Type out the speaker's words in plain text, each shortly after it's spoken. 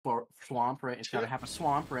swamp, right? It's got to have a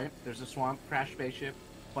swamp, right? There's a swamp, crash spaceship,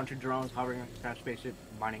 bunch of drones hovering on the crash spaceship,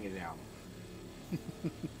 mining it down.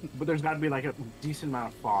 But there's got to be like a decent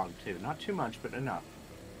amount of fog too, not too much, but enough.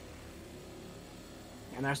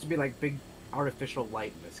 And there has to be like big artificial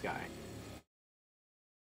light in the sky.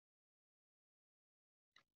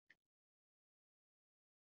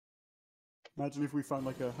 Imagine if we found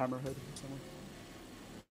like a hammerhead or something.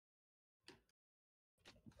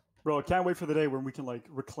 Bro, I can't wait for the day when we can like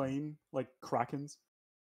reclaim like krakens.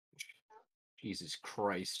 Jesus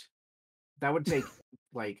Christ. That would take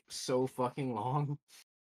like so fucking long.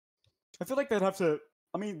 I feel like they'd have to.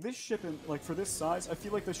 I mean, this ship, in, like for this size, I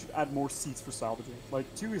feel like they should add more seats for salvaging. Like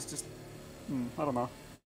 2 is just, I don't know.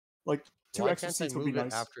 Like 2 Why extra can't seats I would move be it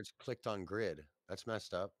nice. after it's clicked on grid? That's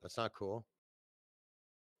messed up. That's not cool.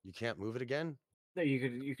 You can't move it again? No,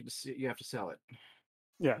 you have to sell it.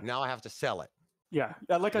 Yeah. Now I have to sell it. Yeah.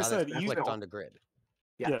 Like I Now said, that's you clicked on the grid.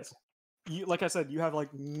 Yeah. Yes. You, like I said, you have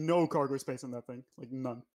like no cargo space in that thing, like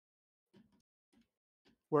none.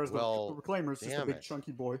 Whereas the Reclaimer is just a big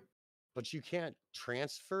chunky boy. But you can't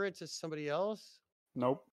transfer it to somebody else?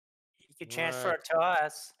 Nope. You could transfer it to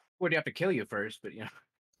us. Would have to kill you first, but you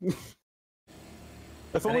know.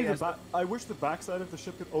 If only the back. I wish the backside of the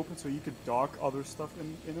ship could open so you could dock other stuff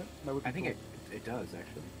in it. That would. I think it does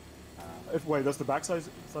actually. Wait, does the backside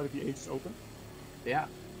side of the Aegis open? Yeah.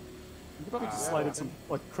 You could probably just slide in some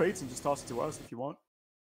like crates and just toss it to us if you want.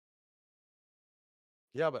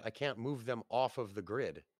 Yeah, but I can't move them off of the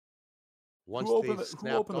grid. Once who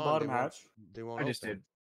they opened the bottom hatch? They won't. I just open.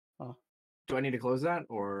 did. Do I need to close that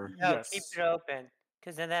or? No, Yes. keep it open,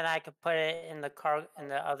 because then I could put it in the car in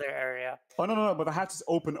the other area. Oh no! But the hatch is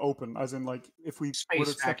open, as in like if we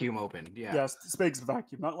space vacuum open. Yeah. Yes, space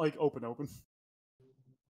vacuum, not like open.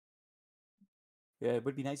 Yeah, it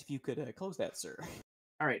would be nice if you could close that, sir.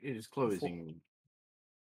 All right, it is closing.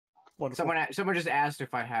 Wonderful. Someone just asked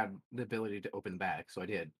if I had the ability to open the bag, so I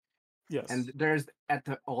did. Yes. And there's at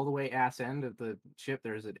the all the way ass end of the ship.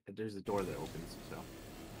 There's a door that opens. So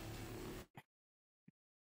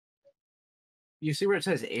you see where it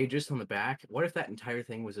says Aegis on the back? What if that entire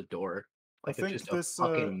thing was a door? Like I think it's just this a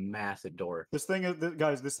fucking massive door. This thing is,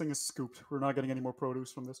 guys. This thing is scooped. We're not getting any more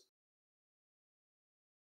produce from this.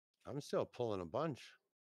 I'm still pulling a bunch.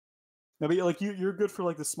 No, but like you're good for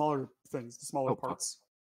like the smaller things, the smaller parts.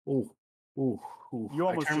 Ooh. You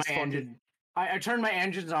almost just fucking. I turned my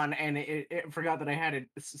engines on and it forgot that I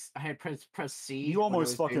had press C. You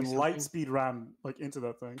almost fucking light speed ran like into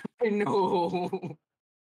that thing. I know.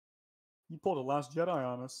 You pulled a Last Jedi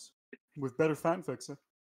on us with better fan fixer.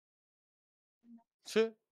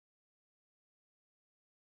 Okay.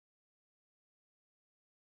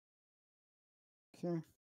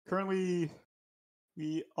 Currently,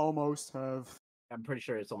 we almost have. I'm pretty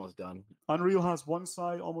sure it's almost done. Unreal has one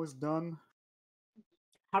side almost done.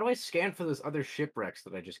 How do I scan for those other shipwrecks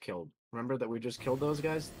that I just killed? Remember that we just killed those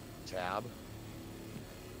guys? Tab.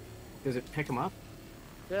 Does it pick them up?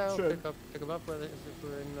 Yeah, I'll pick them up if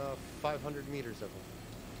we're in 500 meters of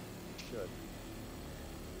them.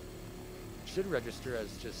 Should register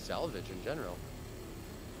as just salvage in general.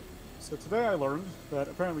 So today I learned that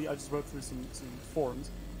apparently I just read through some forums.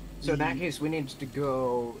 So in that case, we need to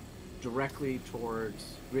go directly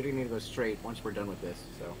towards. We didn't need to go straight once we're done with this.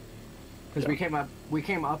 So. Because we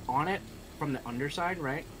came up on it from the underside,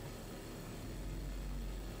 right?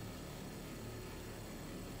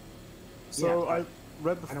 So I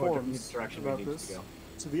read the I know forums direction about this.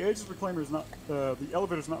 So the Aegis Reclaimer is not the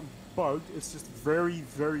elevator is not bugged. It's just very,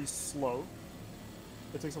 very slow.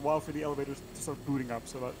 It takes a while for the elevators to start booting up,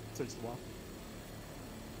 so that takes a while.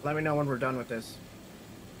 Let me know when we're done with this.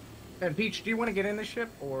 And Peach, do you want to get in the ship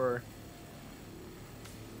or?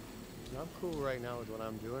 I'm cool right now with what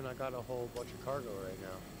I'm doing. I got a whole bunch of cargo right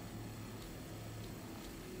now.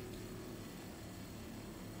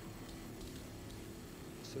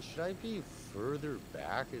 So should I be further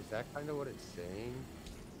back? Is that kind of what it's saying?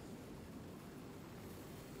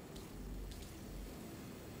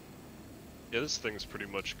 Yeah, this thing's pretty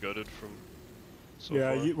much gutted from so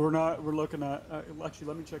yeah, far. We're looking at. Actually,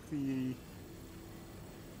 let me check the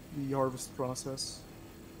harvest process.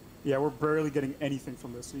 Yeah, we're barely getting anything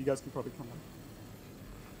from this, so you guys can probably come back.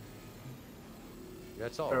 Yeah,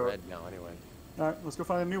 it's all red now anyway. Alright, let's go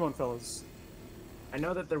find a new one, fellas. I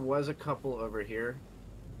know that there was a couple over here.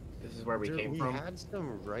 This is where we came from. We had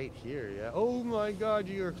some right here, yeah. Oh my god,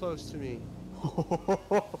 you are close to me.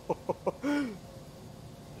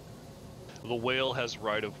 The whale has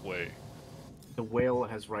right of way. The whale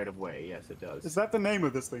has right of way. Yes, it does. Is that the name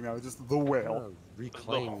of this thing now? Just the whale?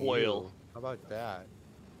 Reclaim the whale. How about that?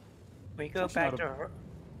 We go back to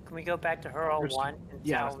Can we go back to Hurl There's- 1? And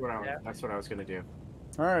Yeah, salvage that's what I was gonna do.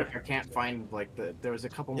 All right, If I can't find like there was a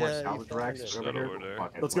couple more Yeah, you salvage found racks it. over Set here. over there.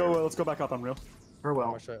 Fuck it, let's whatever. go. Let's go back up, Unreal. Her How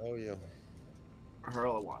well, much I owe you? her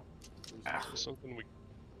a one. Something we.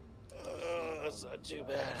 That's not too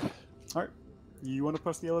bad. All right, you want to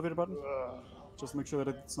press the elevator button? Just make sure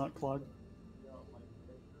that it's not clogged.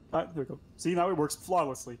 All right, there we go. See, now it works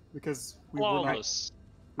flawlessly because we were not. Flawless.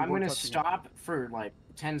 we I'm weren't gonna touching it. stop for like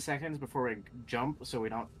 10 seconds before we jump, so we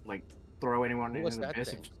don't like throw anyone What's into the that abyss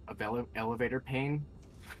thing? of elevator pain.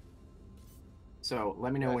 So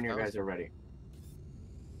let me know Yeah, I when you found guys are ready.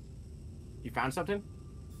 You found something?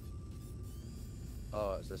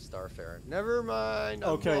 Oh, it's a Starfarer. Never mind.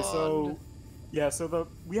 I'm Okay, so blonde. yeah, so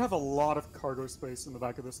we have a lot of cargo space in the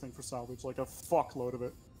back of this thing for salvage, like a fuckload of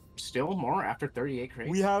it. Still more after 38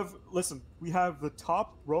 crates? We have we have the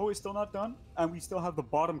top row is still not done, and we still have the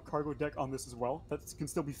bottom cargo deck on this as well. That can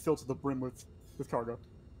still be filled to the brim with cargo.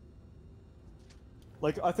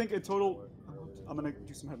 Like I think in total, I'm gonna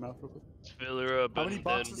do some head math real quick. Fill her up How many and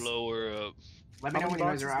then boxes? blow her up. Let me How know when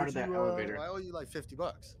many you guys are boxes out did of that you, elevator. I owe you like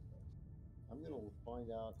 $50. I'm gonna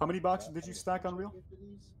find out. How many boxes did you stack on Real?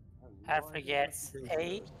 I forget.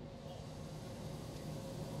 8?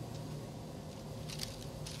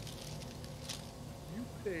 You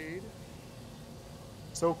paid.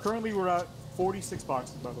 So currently we're at 46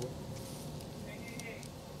 boxes, by the way.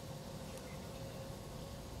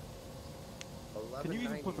 Can you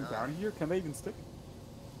even put them down here? Can they even stick?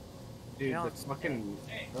 Dude, You know, the fucking...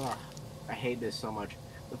 Ugh, I hate this so much.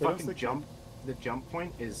 The They don't fucking stick jump... The jump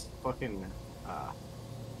point is fucking...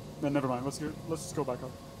 No, never mind. Let's just go back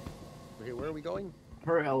up. Okay, where are we going?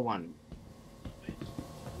 her L1.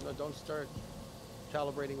 No, don't start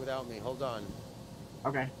calibrating without me. Hold on.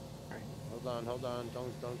 Okay. Hold on. Don't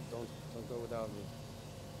go without me.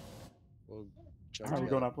 We'll jump Alright, we're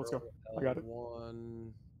going up. Let's go. I got it.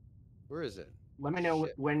 One. Where is it? Let me know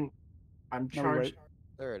Shit. when I'm No, charged. wait.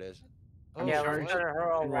 There it is. I'm Yeah, charged let's go to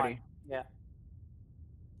Hurl and 1. ready. Yeah.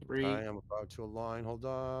 3. I am about to align. Hold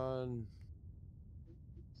on.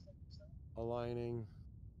 Aligning.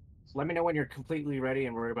 Let me know when you're completely ready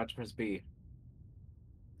and we're about to press B.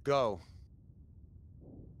 Go.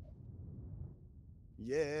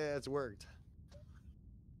 Yeah, it's worked.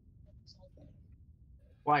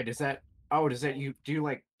 Why does that? Oh, does that you do you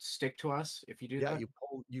like stick to us if you do Yeah, that?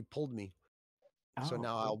 you pulled me. So Oh,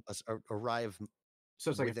 now I'll arrive so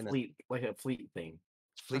it's like within a fleet thing.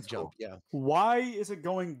 fleet That's jump. cool. Yeah. Why is it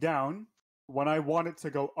going down when I want it to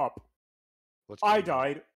go up? What's I going on?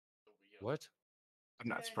 died. What? I'm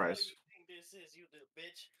not surprised.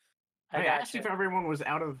 I I got asked you. if everyone was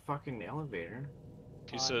out of fucking elevator.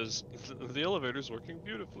 He says the elevator's working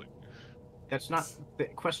beautifully. That's not the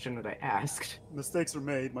question that I asked. Mistakes are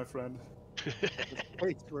made, my friend.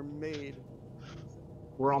 Mistakes were made.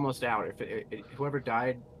 We're almost out. If whoever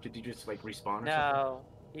died, did you just like respawn or No.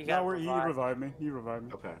 You got No, he revived me. He revived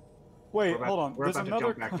me. something? Okay. Wait, We're about- hold on. We're There's about to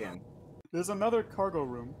another. jump back in. There's another cargo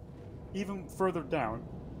room, even further down.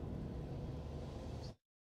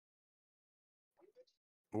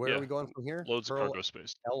 Where Yeah. are we going from here? Loads of Pearl cargo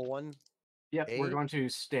space. L1. Yep, we're A? going to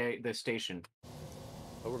the station.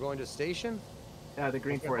 Oh, we're going to station? The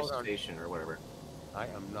Green Okay, Forest hold on. Station or whatever. I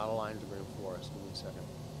am not aligned to Green Forest. Give me a second.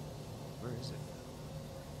 Where is it?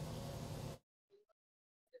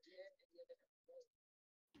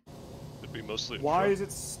 It'd be mostly. in Why front. is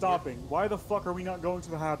it stopping? Why the fuck are we not going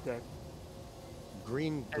to the half deck?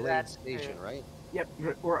 Green And Glade that's Station, it. right? Yep,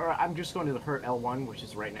 or I'm just going to the Hurt L1, which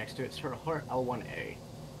is right next to it. It's her L1A.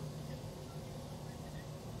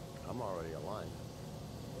 I'm already aligned.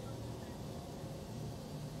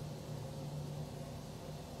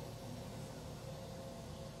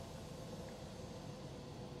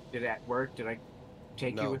 Did that work? Did I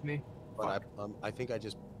take you No. with me? But I think I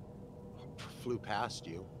just flew past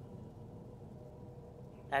you.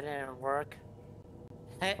 That didn't work.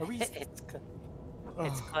 Are we- It's good. Ugh,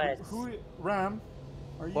 It's good. Ram,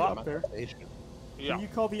 are you What? up there? Station. Yeah, Can you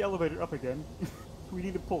call the elevator up again? We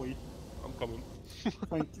need a pulley. I'm coming.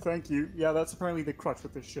 Thank you. Yeah, that's apparently the crutch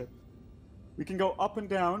with this shit. We can go up and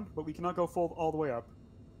down, but we cannot go all the way up.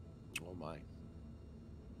 Oh my.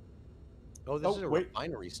 Oh, this Oh, is a wait.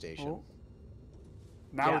 refinery station. Oh.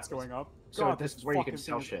 Now Yeah, it's going up. so God, this is where you can fucking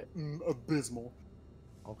sell thing is, shit. Abysmal.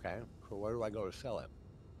 Okay. So where do I go to sell it?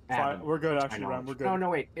 Fine, Adam, we're good I actually, know. Ram. We're good. No,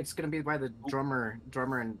 wait. It's gonna be by the drummer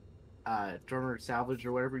and drummer salvage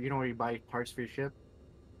or whatever. You know where you buy parts for your ship?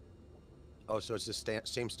 Oh, so it's the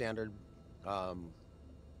same standard.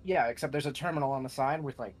 Yeah, except there's a terminal on the side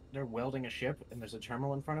with like they're welding a ship, and there's a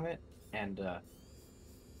terminal in front of it, and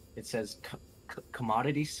it says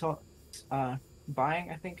commodity buying.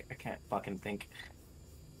 I think I can't fucking think.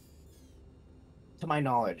 To my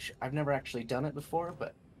knowledge, I've never actually done it before,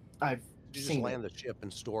 but I've You just seen land it. the ship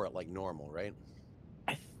and store it like normal, right?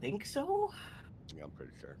 I think so. Yeah, I'm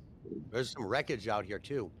pretty sure. There's some wreckage out here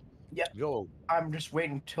too. Yeah. Yo, I'm just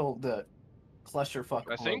waiting till the clusterfuck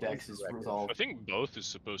I think- holodeck is I I resolved. think both is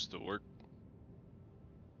supposed to work.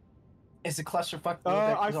 Is the clusterfuck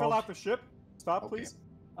holodeck I resolved? fell out the ship. Stop, Okay. please.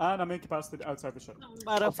 And I'm incapacitated outside the ship.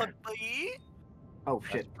 Okay. Oh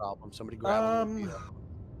that's shit. the problem. Somebody grab him Um,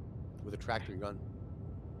 with a tractor gun.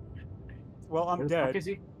 well, I'm Where the fuck dead. is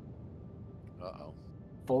he? Uh-oh.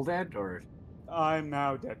 Full dead or I'm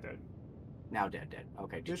now dead. now dead? Dead.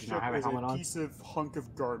 Okay. Did This you not ship have a is a helmet on? piece of hunk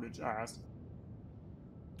of garbage ass.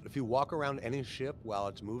 If you walk around any ship while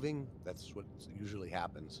it's moving, that's what usually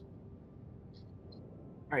happens.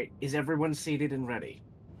 All right. Is everyone seated and ready?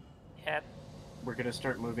 Yep. We're gonna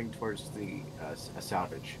start moving towards the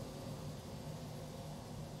salvage.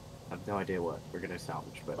 I have no idea what we're gonna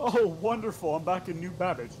salvage, but Oh, wonderful! I'm back in New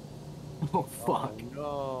Babbage. oh fuck.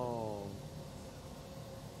 Oh, no.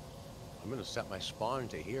 I'm gonna set my spawn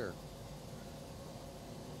to here.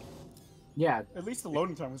 Yeah. At least the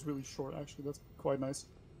loading time was really short. Actually, that's quite nice.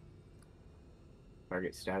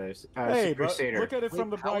 Target status. Hey, but Crusader. look at it from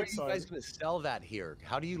the How are bright you side. guys gonna sell that here?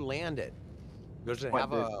 How do you land it? Does it What,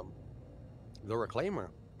 have the reclaimer?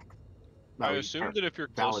 No, I you assume can't. that if you're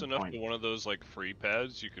close Valid enough point. to one of those like free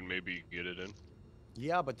pads, you can maybe get it in.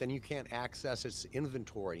 Yeah, but then you can't access its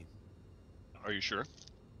inventory. Are you sure?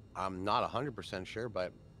 I'm not 100% sure,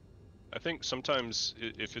 but I think sometimes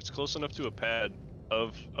if it's close enough to a pad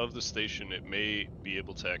of the station, it may be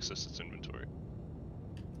able to access its inventory.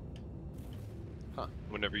 Huh.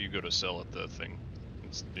 Whenever you go to sell at the thing,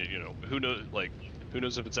 it's, you know, who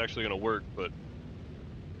knows if it's actually gonna work, but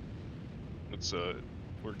it's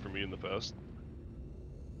worked for me in the past.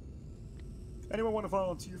 Anyone want to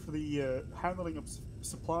volunteer for the handling of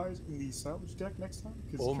supplies in the salvage deck next time?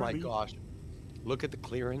 'Cause oh my currently- gosh. Look at the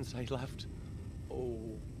clearance I left.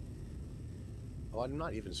 Oh. Oh, I'm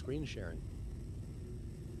not even screen sharing.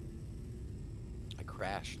 I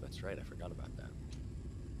crashed. That's right. I forgot about that.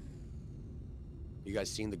 You guys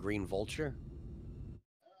seen the green vulture?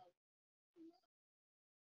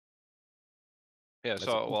 Yeah, I That's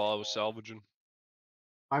saw a- it while I was salvaging.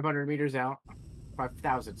 500 meters out.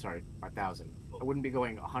 5,000. Sorry, 5,000. I wouldn't be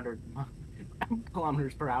going 100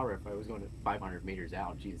 kilometers per hour if I was going to 500 meters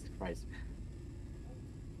out. Jesus Christ.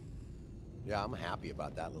 Yeah, I'm happy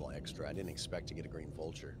about that little extra. I didn't expect to get a green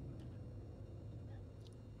vulture.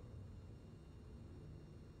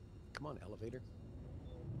 Come on, elevator.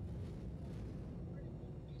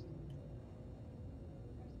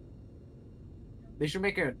 They should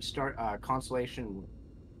make a constellation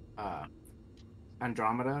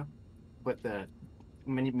Andromeda, but the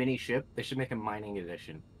mini ship. They should make a mining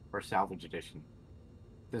edition or salvage edition.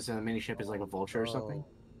 This mini ship is like a vulture or something.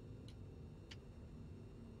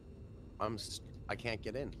 I can't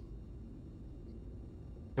get in.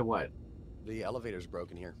 To what? The elevator's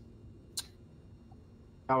broken here.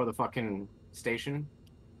 Oh, the fucking station.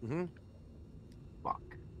 Mm-hmm. Fuck.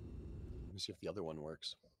 Let me see if the other one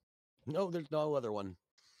works. No, there's no other one.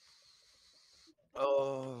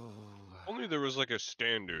 Oh. Only there was like a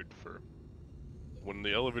standard for when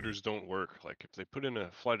the elevators don't work, like if they put in a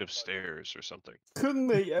flight of stairs or something. Couldn't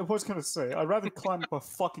they? I was gonna say, I'd rather climb up a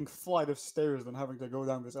fucking flight of stairs than having to go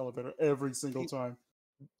down this elevator every single time.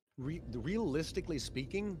 Realistically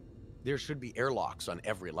speaking, there should be airlocks on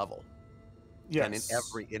every level. Yes.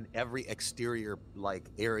 And in every exterior like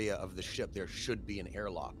area of the ship, there should be an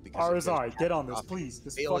airlock. Because if RSI, there's get on this, catastrophic please.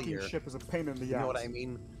 This failure, fucking ship is a pain in the You ass. know what I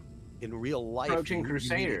mean? In real life, Approaching you need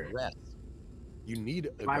Crusader. egress. You need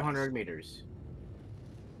egress. 500 meters.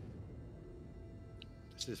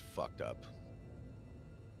 This is fucked up.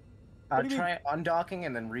 What do you Try undocking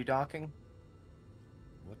and then redocking,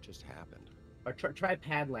 What just happened? or try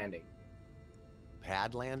pad landing.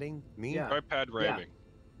 Pad landing? Me? Yeah. Try pad ramming.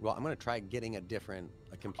 Well, I'm gonna try getting a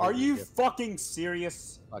completely Are you different fucking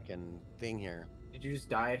serious? fucking thing here. Did you just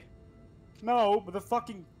die? No, but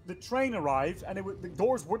the train arrived and the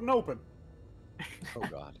doors wouldn't open. Oh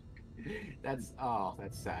god. That's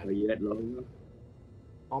sad. Are you at low?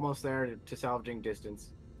 Almost there to salvaging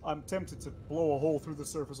distance. I'm tempted to blow a hole through the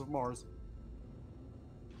surface of Mars.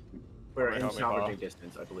 We're in Kamehameha. salvaging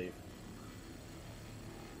distance, I believe.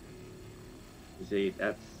 You see,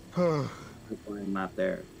 that's why I'm not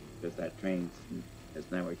there, because that train has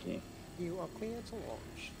never came. You are clear to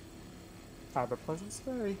launch. Have a pleasant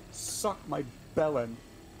stay. Suck my bellend.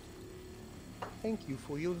 Thank you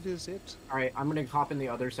for your visit. All right, I'm gonna hop in the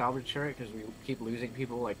other salvage chariot because we keep losing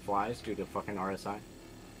people like flies due to fucking RSI.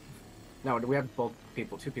 No, we have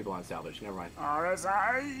two people on salvage. Never mind.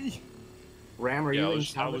 RSI! Ram, are Yeah, you I in was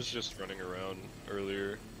salvage? just running around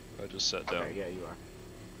earlier. I just sat down. Okay, yeah, you are.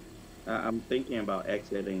 I'm thinking about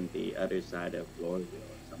exiting the other side of Floresville.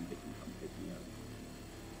 Somebody can come pick me up.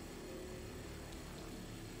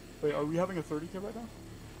 Wait, are we having a 30K right now?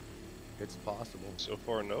 It's possible. So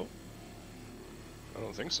far, no. I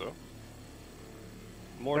don't think so.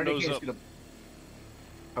 More 30K nose is up. gonna...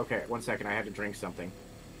 Okay, 1 second. I had to drink something.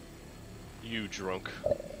 You drunk.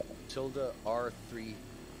 Tilda R3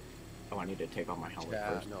 Oh, I need to take off my helmet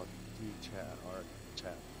chat. first. No, 3 chat R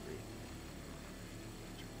chat 3.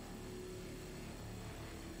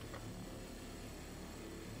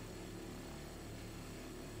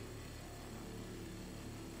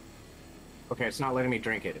 Okay, it's not letting me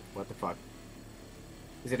drink it. What the fuck?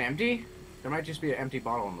 Is it empty? There might just be an empty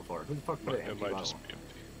bottle on the floor. Who the fuck put an It empty might bottle? just be empty.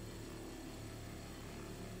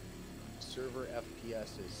 Server FPS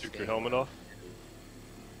is. Took staying your helmet around off?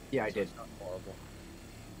 Yeah, I so did. It's not horrible.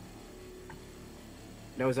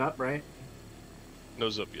 Nose up, right?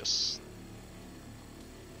 Nose up, yes.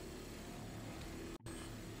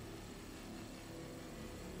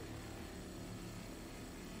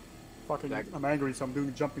 Fucking, Back- I'm angry, so I'm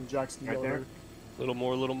doing jumping jacks in the Right there? elevator. Little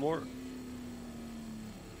more, little more.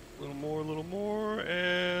 Little more,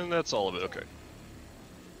 and that's all of it. Okay.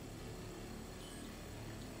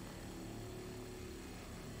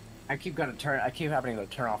 I keep having to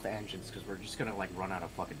turn off the engines because we're just gonna like run out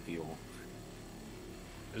of fucking fuel.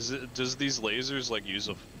 Does these lasers like use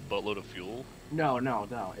a buttload of fuel? No.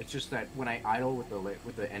 It's just that when I idle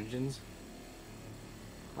with the engines,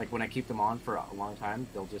 like when I keep them on for a long time,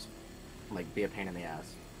 they'll just like be a pain in the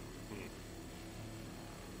ass.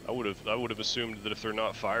 I would have assumed that if they're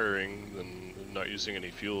not firing, then they're not using any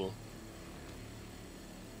fuel.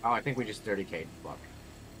 Oh, I think we just 30K. Fuck.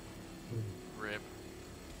 Rip.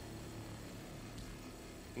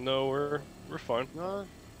 No, we're fine. No.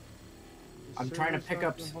 I'm trying to pick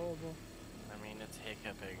up. I mean, it's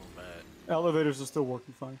hiccuping, but Elevators are still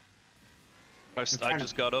working fine. I trying to-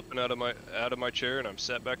 just got up and out of my chair and I'm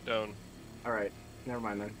sat back down. All right, never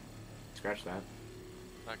mind then. Scratch that.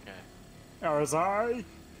 okay. RSI!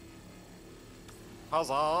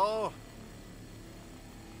 Huzzah!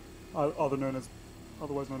 Otherwise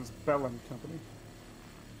known as Bell and Company.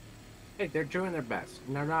 Hey, they're doing their best.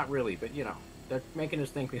 And they're not really, but you know, they're making us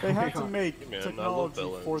think. They had to make Hey, man, I love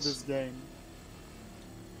technology for Bellends. this game.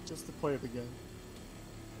 Just to play the game.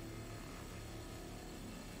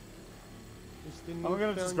 I'm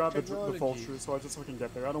gonna just grab the Vulture so I just fucking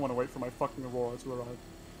get there. I don't want to wait for my fucking Aurora to arrive.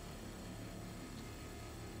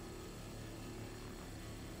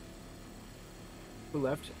 Who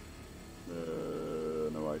left?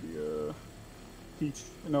 No idea. Peach.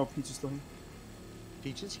 No, Peach is still here.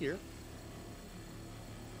 Peach is here.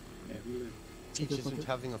 Yeah, we live. Peach Okay, isn't okay.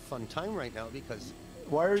 having a fun time right now because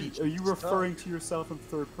Why are Peach you is referring to yourself in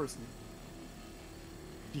third person?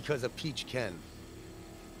 a Peach can.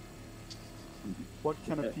 What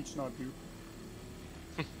can a Peach not do?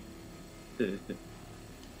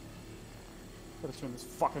 Gotta turn this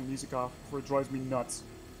fucking music off before it drives me nuts.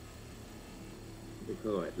 Pretty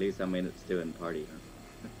cool. At least I made it still in party,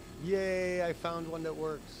 huh? Yay! I found one that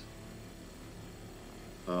works.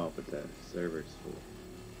 Oh, but the server's full.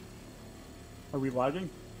 Are we lagging?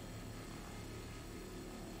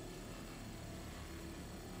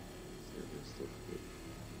 Server's still full.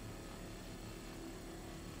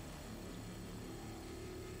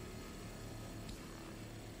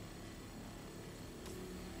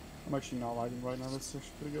 I'm actually not lagging right now. That's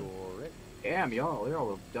actually pretty good. Correct. Damn, y'all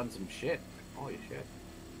have done some shit. Holy shit.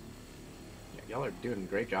 Yeah, y'all are doing a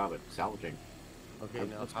great job at salvaging. Okay,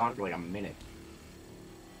 now It's gone for like a minute.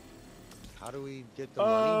 how do we get the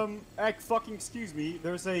money? Fucking excuse me.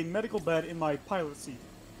 There's a medical bed in my pilot seat.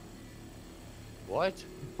 What?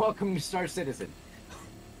 Welcome to Star Citizen.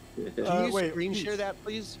 Can you wait, screen Peach. share that,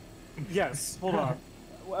 please? Yes. Hold on.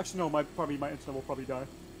 Well, actually, no. My internet will probably die.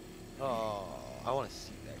 Oh, I want to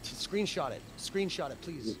see that. Screenshot it. Screenshot it,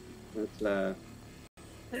 please.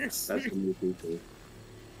 That's a new feature.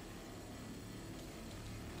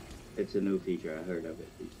 It's a new feature. I heard of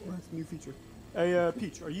it before. That's a new feature. Hey,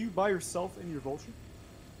 Peach, are you by yourself in your Vulture?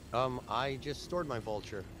 I just stored my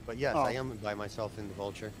Vulture, but yes, Oh. I am by myself in the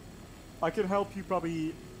Vulture. I could help you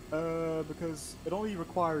probably, because it only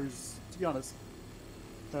requires, to be honest,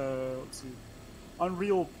 let's see,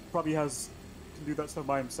 Unreal probably can do that stuff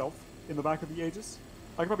by himself in the back of the Aegis.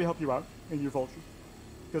 I can probably help you out in your Vulture,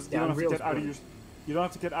 because you Yeah, don't have to Unreal's get out of good. you don't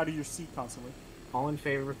have to get out of your seat constantly. All in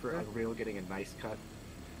favor for Unreal getting a nice cut?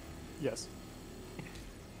 Yes.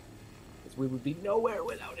 Because we would be nowhere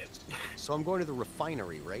without it. So I'm going to the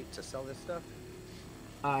refinery, right, to sell this stuff?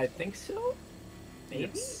 I think so. Maybe?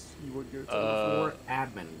 Yes, you would go to. Or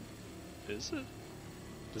admin. Is it?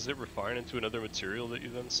 Does it refine into another material that you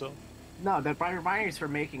then sell? No, the refinery is for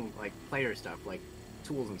making like player stuff, like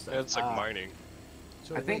tools and stuff. Yeah, it's like mining.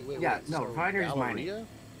 So I think so refinery is mining. Galleria?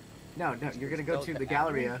 No, you're gonna go Spelled to the the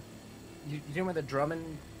Galleria. You doing with the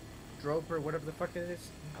Drummond Drove or whatever the fuck it is?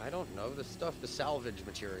 I don't know the stuff. The salvage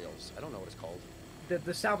materials. I don't know what it's called.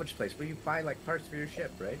 The salvage place where you buy like parts for your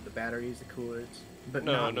ship, right? The batteries, the coolers. But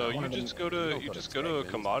No, no, you just go to a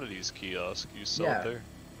commodities kiosk. You sell it there.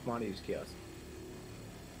 Commodities kiosk.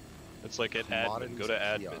 It's like at admin. Go to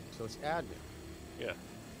admin. Kiosk. So it's admin. Yeah.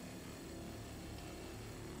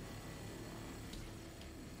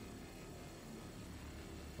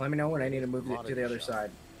 Let me know when I need to move it to Commodity the other shop.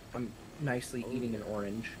 side. I'm nicely eating an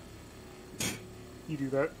orange. You do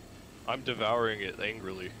that. I'm devouring it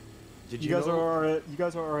angrily. Did You guys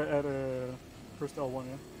are at first L1,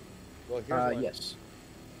 yeah? Well, here's one. Yes.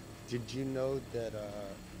 Did you know that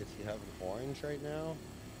if you have an orange right now,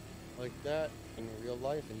 like that, in real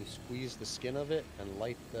life, and you squeeze the skin of it and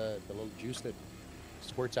light the little juice that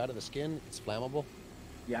squirts out of the skin, it's flammable?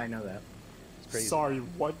 Yeah, I know that. It's crazy. Sorry,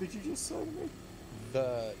 what did you just say to me?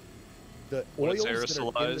 The When it's oils that are in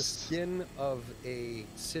the aerosolized. skin of a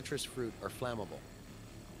citrus fruit are flammable.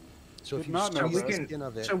 So Did if you not know squeeze that. the skin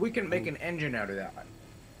of it, So we can make an engine out of that.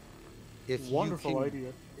 if Wonderful you can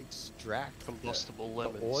idea. extract Combustible the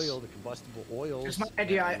lemons. oil, the combustible oils. It's my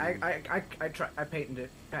idea. and- I patented it.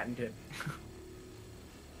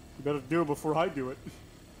 You better do it before I do it.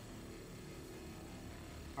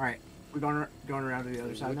 All right, we're going around to the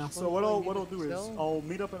other side now. So what I'll do is I'll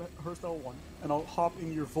meet up at Hearst L1 and I'll hop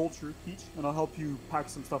in your Vulture each and I'll help you pack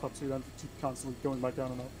some stuff up so you don't have to keep constantly going back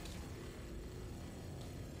down and up.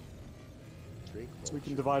 Drake So we can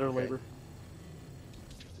vulture. divide our Okay. labor.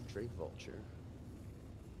 The Drake vulture.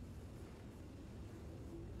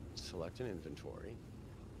 Select an inventory.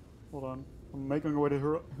 Hold on. I'm making my way to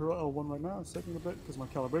Hero L1 right now. It's taking a bit because my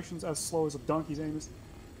calibration's as slow as a donkey's anus.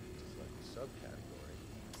 Select a subcategory.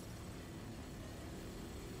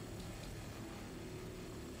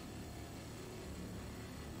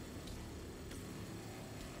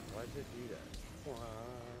 Why did it do that?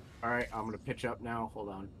 All right, I'm gonna pitch up now. Hold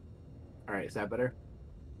on. All right, is that better?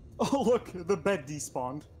 Oh look, the bed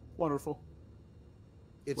despawned. Wonderful.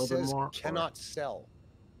 It Little bit says more, or- cannot sell.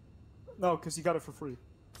 No, because you got it for free.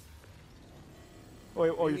 Oh,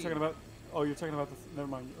 wait, oh, you're Hey. talking about. Oh, you're talking about the. Never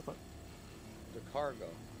mind. I thought. The cargo.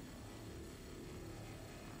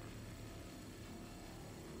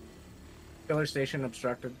 Filler station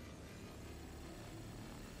obstructed.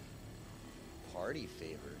 Party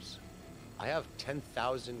favors. I have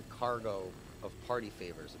 10,000 cargo of party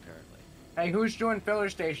favors, apparently. Hey, who's doing filler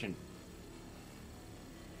station?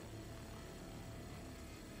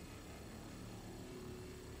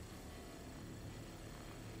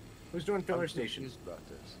 Who's doing filler I'm station? confused about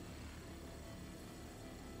this.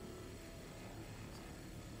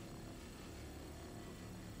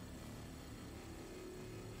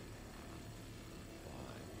 Buy,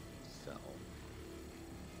 sell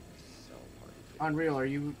party favors. Unreal, are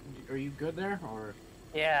you good there or?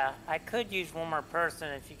 Yeah, I could use one more person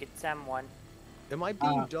if you could send one. Am I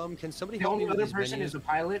being dumb? Can somebody The help only me with other these person menus? is the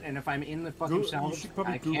pilot, and if I'm in the fucking You salvage, should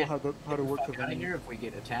probably I Google can't how to get the work the fuck out of venue. here if we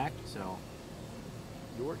get attacked. So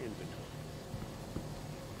Your inventory.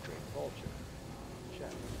 Drake vulture.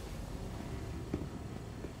 Check.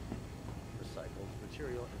 Recycled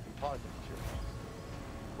material and composite materials.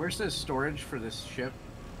 where's the storage for this ship?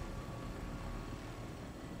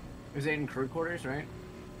 Is it in crew quarters, right?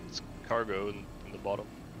 It's cargo in the bottom.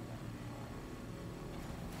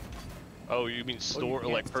 Oh, you mean store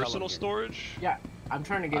can't like tell 'em personal here. storage? Yeah, I'm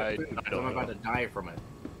trying to get I food because don't I'm about know. to die from it.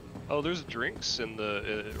 Oh, there's drinks in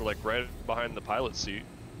the like right behind the pilot seat.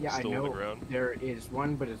 Yeah, Still I on know. the ground. There is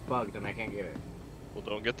one, but it's bugged and I can't get it. Well,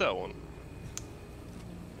 don't get that one.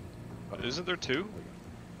 Isn't there two?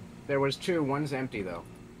 There was two. One's empty though.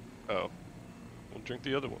 Oh, well, drink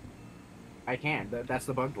the other one. I can't. That's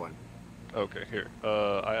the bugged one. Okay, here.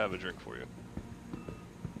 I have a drink for you.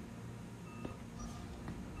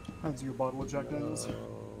 Hands you a bottle of Jack Daniels.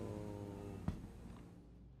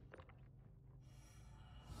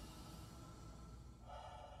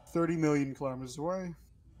 30 million kilometers away.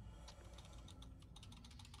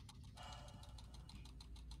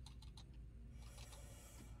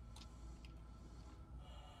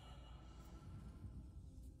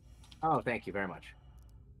 Oh, thank you very much.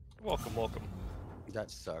 Welcome, welcome. That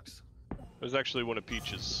sucks. There's actually one of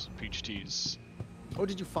Peach's peach teas. Oh,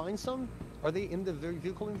 did you find some? Are they in the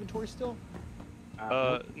vehicle inventory still?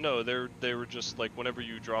 No, they were just like whenever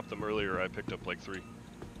you dropped them earlier, I picked up like 3.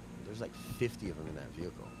 There's like 50 of them in that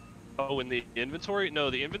vehicle. Oh, in the inventory? No,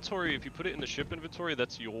 the inventory. If you put it in the ship inventory,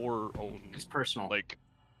 that's your own. It's personal. Like,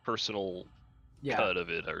 personal Yeah. cut of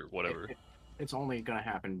it or whatever. It's only gonna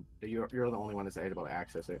happen. You're the only one that's able to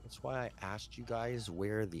access it. That's why I asked you guys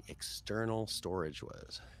where the external storage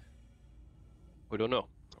was. We don't know.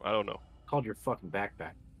 I don't know. Called your fucking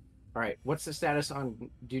backpack. All right. What's the status on?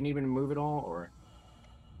 Do you need me to move it all, or?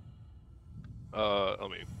 Let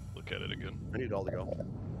me look at it again. I need it all to go.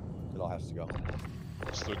 It all has to go.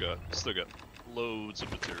 Still got loads of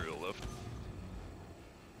material left.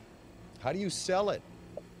 How do you sell it?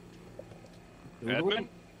 Admin?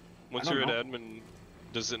 Once you're at admin,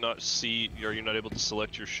 does it not see? Are you not able to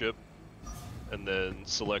select your ship, and then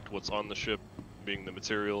select what's on the ship, being the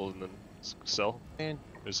material, and then sell? Man.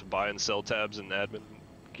 There's buy and sell tabs in the admin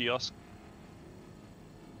kiosk.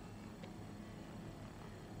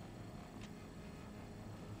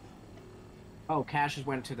 Oh, Cash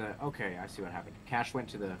went to the. Okay, I see what happened. Cash went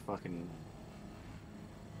to the fucking.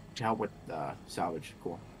 To help with salvage.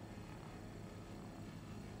 Cool.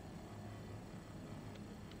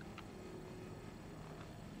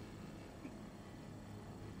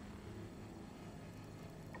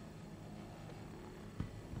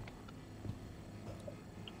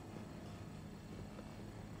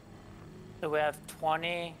 So we have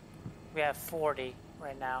 20, we have 40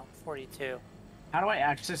 right now, 42. How do I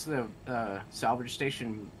access the salvage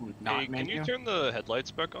station? Not Hey, can menu? you turn the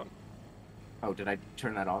headlights back on? Oh, did I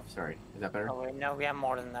turn that off? Sorry. Is that better? Oh wait, no, we have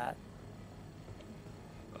more than that.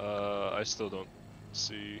 I still don't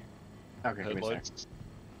see Okay, give me a sec. headlights.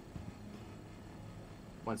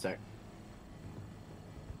 One sec.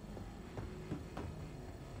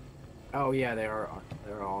 Oh yeah, they're off.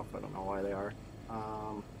 I don't know why they are.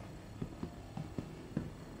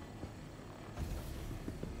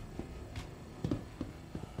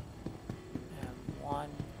 And 1,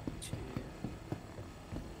 2.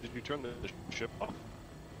 Did you turn the ship off?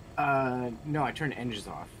 No, I turned engines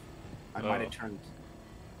off. I might Oh. have turned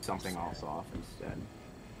something else off instead.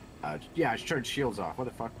 Yeah, I turned shields off. What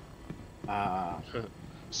the fuck?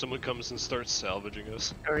 Someone comes and starts salvaging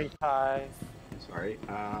us. 35. Sorry.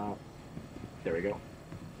 There we go.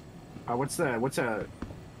 What's a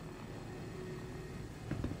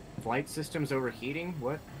flight systems overheating?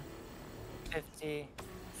 What? 50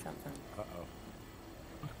 something.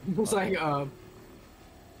 It was like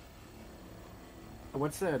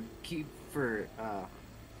what's the key for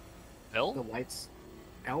L? the lights?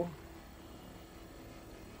 L?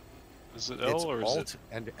 Is it It's L or is Alt it?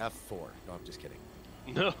 and F4. No, I'm just kidding.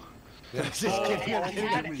 No. Just kidding. I'm kidding,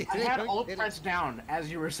 I'm I had kidding, alt I'm pressed down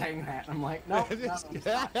as you were saying that. I'm like, no.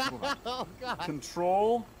 Oh god.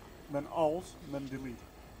 Control, then Alt, and then Delete.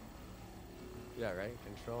 Yeah, right.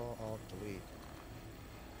 Control Alt Delete.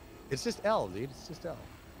 It's just L, dude. It's just L.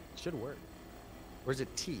 It should work. Or is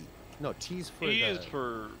it T? No, T's for E the, is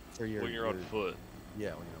for your, when you're on foot. Yeah,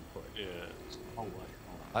 when you're on foot. Yeah. Oh, what?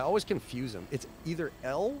 I always confuse them. It's either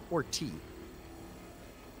L or T.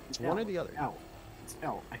 It's one or the other. L. It's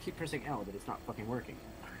L. I keep pressing L, but it's not fucking working.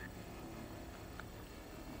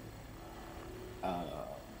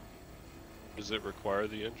 Does it require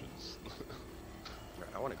the engines?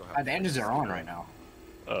 I want to go have The engines are on right now.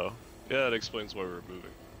 Oh. Yeah, that explains why we're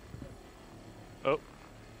moving. Oh.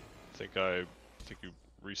 I think you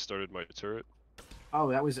restarted my turret. Oh,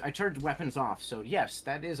 that was. I turned weapons off, so yes,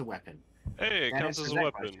 that is a weapon. Hey, it That counts as answers a that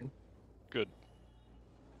weapon. question. Good.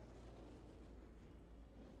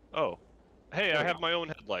 Oh. Hey, There I we have go. my own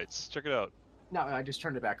headlights. Check it out. No, I just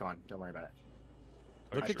turned it back on. Don't worry about it.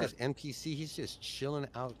 Look Okay. at this NPC. He's just chilling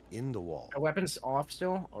out in the wall. Are weapons off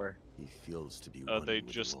still, or? He feels to be. They one with the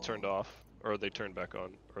just turned wall. off. Or they turned back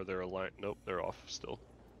on. Or they're aligned. Nope, they're off still.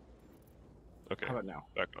 Okay, How about now?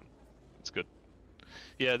 back on. It's good.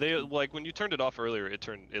 Yeah, they like when you turned it off earlier, it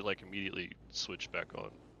like immediately switched back on.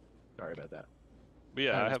 Sorry about that. But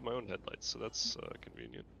yeah, I I was- have my own headlights, so that's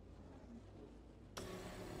convenient.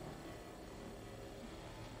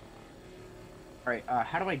 All right.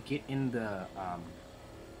 How do I get in the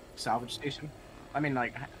salvage station? I mean,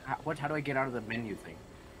 like, how do I get out of the menu thing?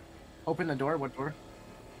 Open the door. What door?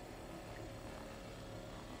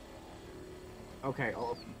 Okay, I'll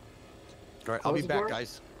open. All right, I'll be Close the back, door?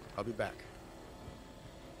 guys. I'll be back.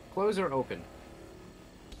 Close or open?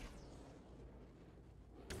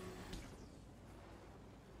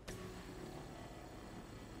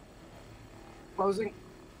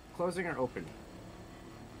 Closing or open?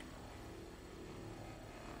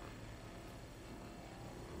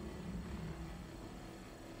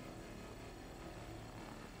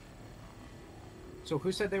 So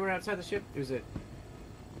who said they were outside the ship? Is it?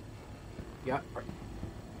 Yeah.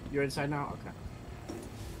 You're inside now? Okay.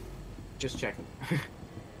 Just checking.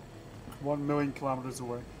 1,000,000 kilometers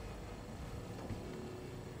away.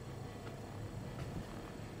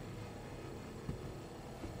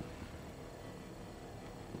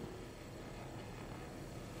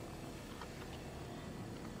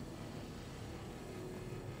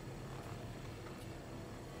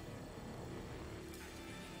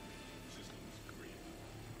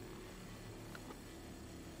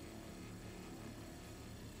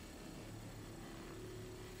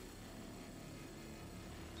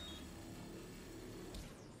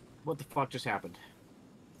 What the fuck just happened?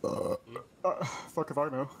 Fuck if I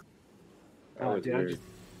know. That was dude, weird.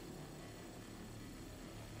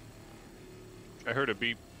 I heard a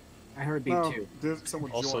beep. I heard beep No, too. did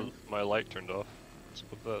someone Also, join? my light turned off. What's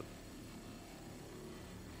up with that?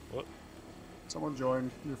 What? Someone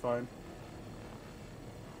joined. You're fine.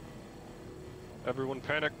 Everyone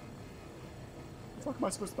panic. What the fuck am I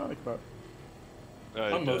supposed to panic about?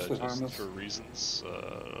 I'm mostly just harmless. for reasons.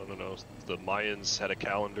 I don't know. The Mayans had a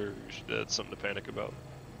calendar. You should have something to panic about.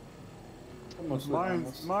 I'm mostly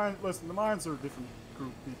harmless. Listen, the Mayans are a different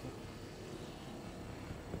group of people.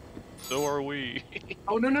 So are we.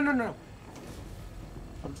 Oh no.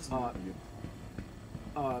 I'm just Uh, an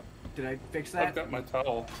idiot. Did I fix I've that? got my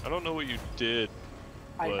towel. I don't know what you did.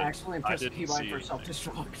 I but accidentally I pressed the didn't keybind see for anything.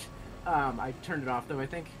 self-destruct. I turned it off though, I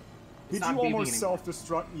think. It's Did not you beeping almost anymore.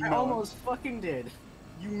 self-destruct, you I melon? almost fucking did.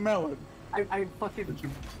 You melon. I fucking...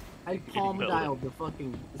 I palm melon. dialed the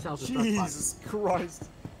fucking self-destruct button. Jesus Christ.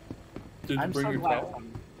 Did you I'm bring so your glad. towel?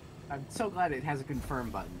 I'm so glad it has a confirm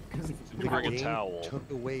button because Did you bring a Game towel? took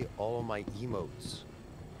away all of my emotes.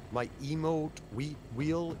 My emote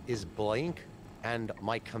wheel is blank, and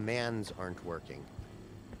my commands aren't working.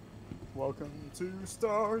 Welcome to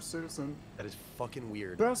Star Citizen. That is fucking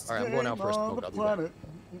weird. Best All right, I'm game going out for a on smoke. the I'll be back.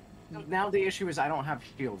 planet. now the issue is I don't have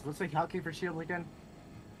shields. What's the hotkey for shield again?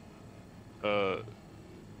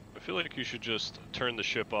 I feel like you should just turn the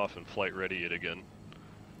ship off and flight ready it again.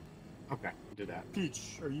 Okay, I'll do that.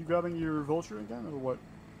 Peach, are you grabbing your vulture again, or what?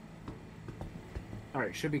 All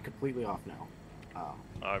right, should be completely off now.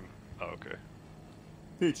 Oh, okay.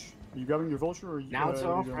 Peach, are you grabbing your vulture, or are you? Now it's what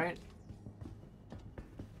are you off, doing? right?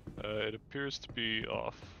 It appears to be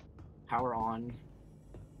off. Power on.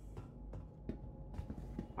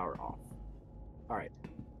 Power off. All right.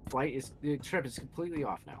 The trip is completely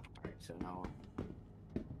off now. All right, so now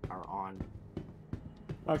power on.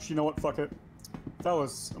 Actually, you know what? Fuck it,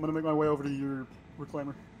 fellas. I'm gonna make my way over to your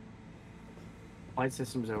reclaimer. Flight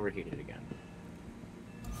system's overheated again.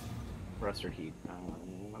 Thruster heat.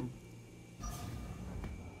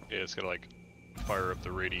 Yeah, it's gonna like fire up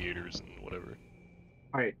the radiators and whatever.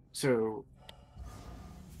 All right, so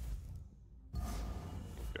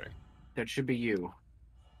Okay. that should be you.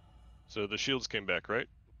 So the shields came back, right?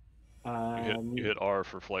 You hit R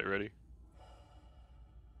for flight ready.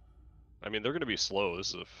 I mean, they're gonna be slow. This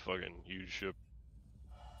is a fucking huge ship.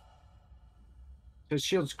 So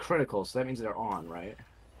shield's critical, so that means they're on, right?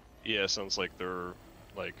 Yeah, sounds like they're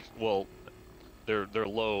like, well, they're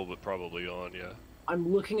low, but probably on. Yeah.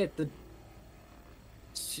 I'm looking at the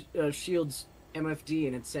shield's MFD,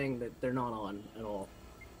 and it's saying that they're not on at all.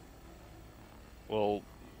 Well,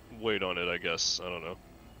 wait on it, I guess. I don't know.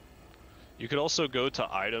 You could also go to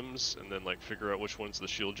items and then like figure out which one's the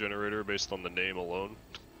shield generator based on the name alone.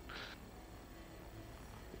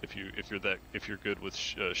 If you're good with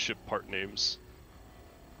ship part names.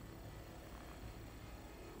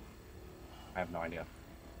 I have no idea.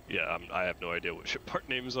 Yeah, I have no idea what ship part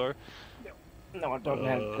names are. No, I don't.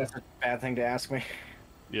 That's a bad thing to ask me.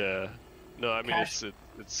 Yeah. No, I mean Cash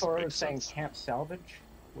it's Sora makes is saying sense. can't salvage.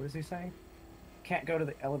 What is he saying? Can't go to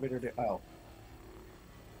the elevator to. Oh.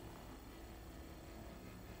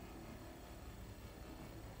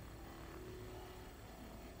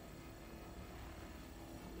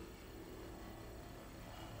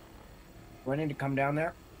 Do I need to come down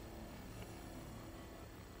there?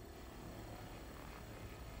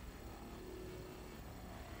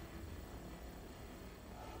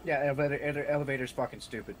 Yeah, elevator's fucking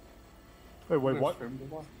stupid. Wait, what?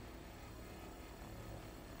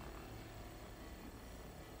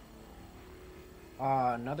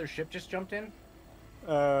 Another ship just jumped in?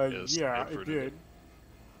 Yes, Yeah, Stanford it did.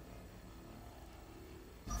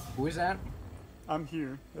 Who is that? I'm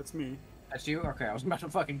here. That's me. That's you? Okay, I was about to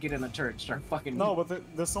fucking get in the turret and start fucking... No, but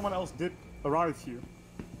there's someone else did arrive here.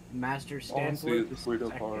 Master Honestly, Stanford. we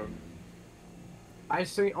don't harm. I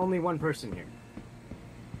see only one person here.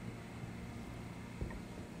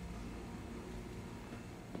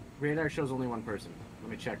 Radar shows only one person.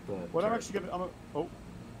 Let me check the... What I'm turret. actually gonna... Oh,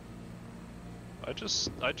 I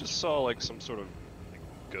just saw like some sort of like,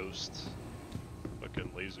 ghost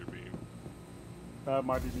fucking laser beam. that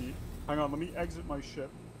might be me. Hang on, let me exit my ship.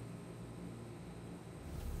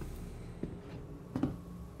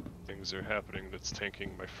 Things are happening that's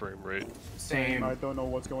tanking my frame rate. Same. I don't know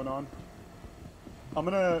what's going on. I'm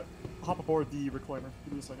gonna hop aboard the reclaimer.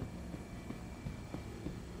 Give me a second.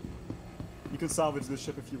 You can salvage this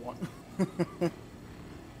ship if you want.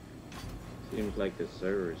 Seems like the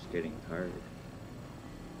server is getting tired.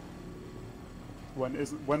 When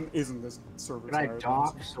isn't this server Can I tired?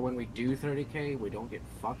 dock so when we do 30k, we don't get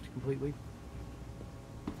fucked completely?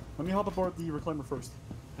 Let me hop aboard the reclaimer first.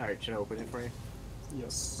 Alright, should I open it for you?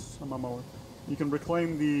 Yes, I'm on my way. You can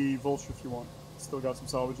reclaim the Vulture if you want. Still got some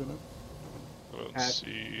salvage in it. Let's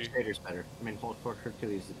see. Crusader's better. I mean,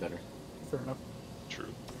 Hercules is better. Fair enough.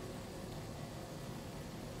 True.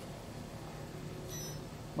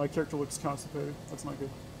 My character looks constipated. That's not good.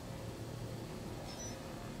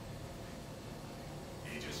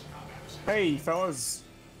 Hey, fellas!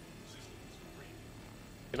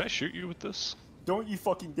 Can I shoot you with this? Don't you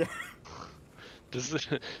fucking dare! Does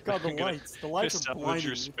the God, the lights. The lights are salvage blinding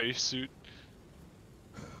your me. spacesuit?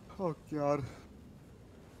 Oh god.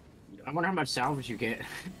 I wonder how much salvage you get.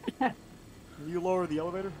 Can you lower the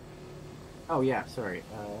elevator? Oh yeah, sorry.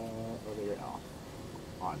 Elevator off.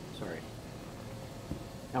 On, sorry.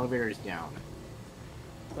 Elevator is down.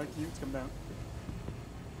 Thank you, it's come down.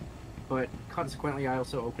 But consequently, I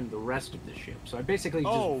also opened the rest of the ship. So I basically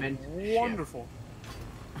just vented the wonderful.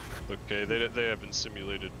 Okay, they haven't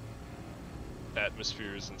simulated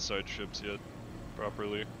atmospheres inside ships yet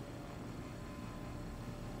properly.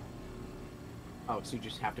 Oh, so you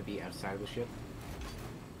just have to be outside of the ship?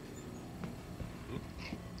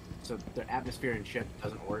 So the atmosphere in ship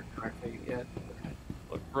doesn't work correctly yet?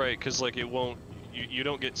 Okay. Right, because like it won't. You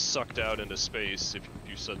don't get sucked out into space if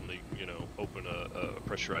you suddenly, you know, open a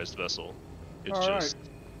pressurized vessel. It's just...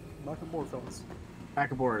 Back aboard, fellas.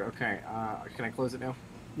 Back aboard, okay. Can I close it now?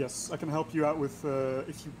 Yes, I can help you out with,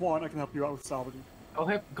 if you want, I can help you out with salvaging.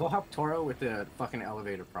 Go help Toro with the fucking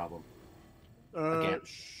elevator problem. Again.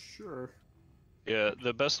 Sure. Yeah,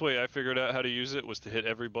 the best way I figured out how to use it was to hit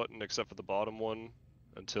every button except for the bottom one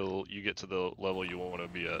until you get to the level you want to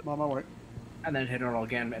be at. I'm on my way. And then hit it all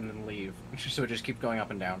again and then leave. So it just keeps going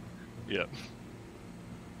up and down. Yeah.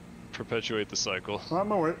 Perpetuate the cycle. I'm on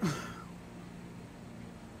my way.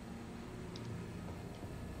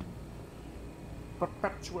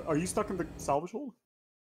 Are you stuck in the salvage hole?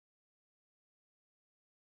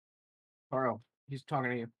 Toro, he's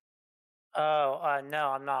talking to you. Oh, no,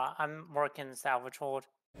 I'm not. I'm working the salvage hold.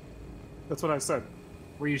 That's what I said.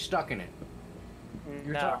 Were you stuck in it?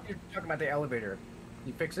 You're No. talking about the elevator.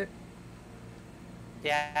 You fix it?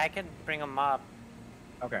 Yeah, I can bring them up.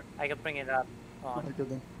 Okay. I can bring it up. Hold on. Okay, good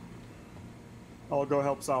then. I'll go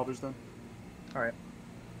help salvage then. Alright.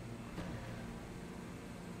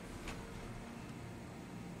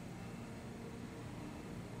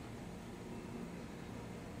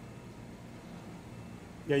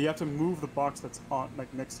 Yeah, you have to move the box that's on,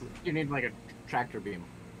 like, next to it. You need like a tractor beam.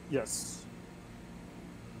 Yes.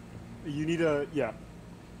 You need a, yeah.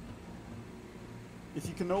 If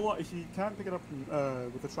you can if you can't pick it up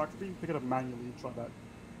with the tractor beam, pick it up manually and try that.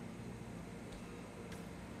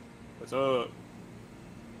 What's up?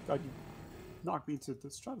 God, you knocked me into the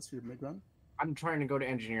stratosphere, big man. I'm trying to go to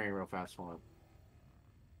engineering real fast. Hold on.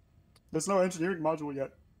 There's no engineering module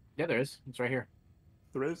yet. Yeah, there is. It's right here.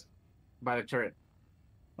 There is? By the turret.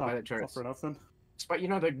 Oh, By the turret. fair enough then. But you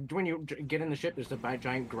know, when you get in the ship, there's a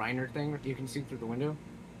giant grinder thing that you can see through the window.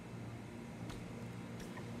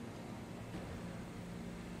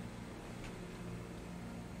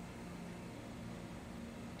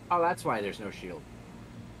 Oh, that's why there's no shield.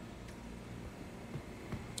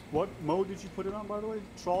 What mode did you put it on, by the way?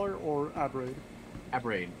 Trawler or Abrade?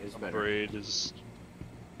 Abrade is better. Abrade is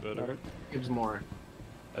better. Gives more.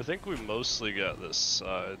 I think we mostly got this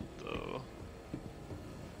side, though.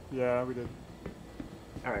 Yeah, we did.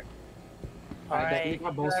 Alright. Alright. You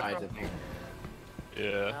got both sides, I think.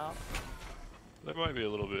 Yeah. No. There might be a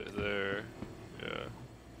little bit there. Yeah.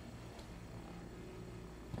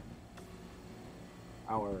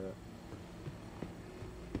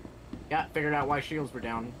 Yeah, figured out why shields were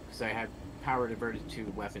down, because I had power diverted to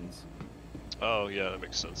weapons. Oh, yeah, that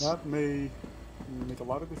makes sense. That may make a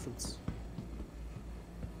lot of difference.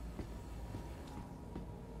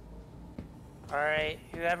 Alright,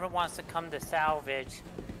 whoever wants to come to salvage,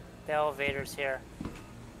 the elevator's here.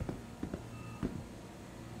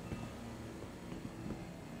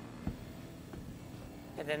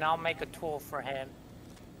 And then I'll make a tool for him.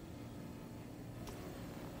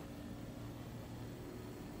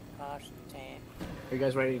 Gosh dang. Are you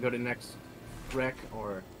guys ready to go to the next wreck,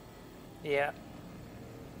 or? Yeah.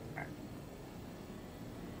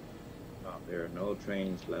 There are no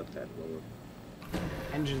trains left at Lower.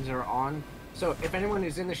 Engines are on. So if anyone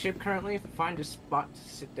is in the ship currently, find a spot to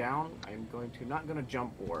sit down. I'm not gonna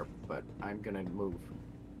jump warp, but I'm gonna move.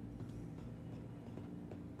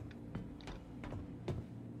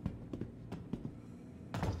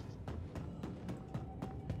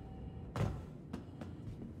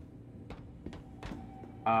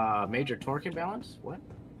 Major torque imbalance? What?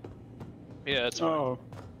 Yeah, it's fine. Oh,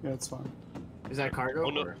 yeah, it's fine. Is that cargo? Oh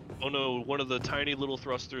no, or? oh no, one of the tiny little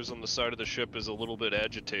thrusters on the side of the ship is a little bit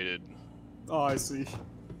agitated. Oh, I see.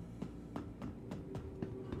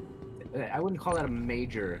 I wouldn't call that a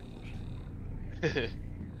major. I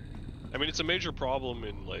mean, it's a major problem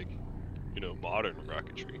in, like, you know, modern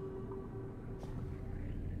rocketry.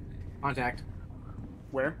 Contact.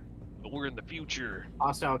 Where? But we're in the future.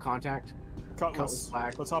 Hostile contact. Cutlass.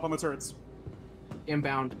 Flag. Let's hop on the turrets.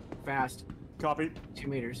 Inbound. Fast. Copy. 2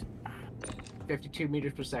 meters. 52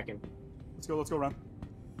 meters per second. Let's go, run.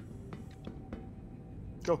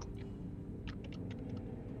 Go.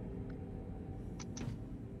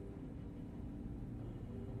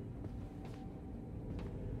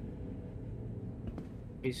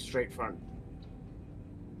 He's straight front.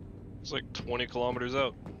 It's like 20 kilometers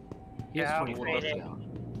out. He has Yeah, 20 I'm left creating. now.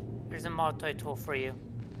 There's a multi-tool for you.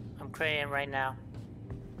 I'm creating right now.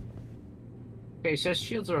 Okay, it says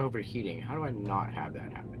shields are overheating. How do I not have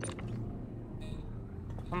that happen?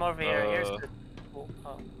 Come over here. Here's the.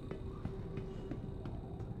 Oh.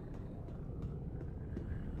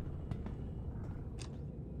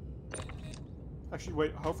 Actually,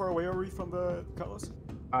 wait. How far away are we from the Cutlass?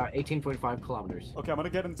 18.5 kilometers. Okay, I'm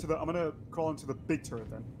gonna crawl into the big turret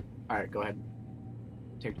then. All right, go ahead.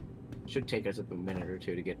 Should take us a minute or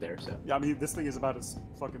two to get there. So. Yeah, I mean this thing is about as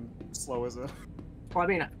fucking slow as a. Well, I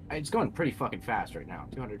mean, it's going pretty fucking fast right now.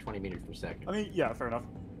 220 meters per second. I mean, yeah, fair enough.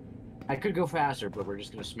 I could go faster, but we're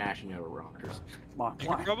just gonna smash into rockers. Come on.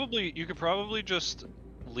 You could probably just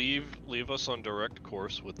leave us on direct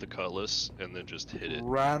course with the Cutlass and then just hit it.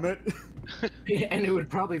 Ram it. And it would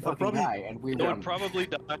probably fucking die, and we It won. would probably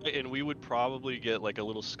die, and we would probably get like a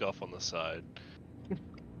little scuff on the side.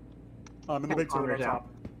 I'm in the big turret on top.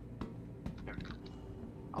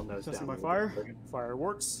 I'll nose Testing down my fire. Fire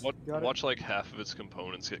works. Watch like half of its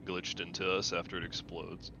components get glitched into us after it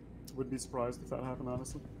explodes. Wouldn't be surprised if that happened,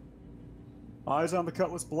 honestly. Eyes on the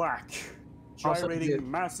Cutlass Black. Also, Gyrating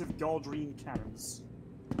massive Galdrine cannons.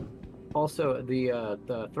 Also,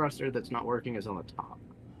 the thruster that's not working is on the top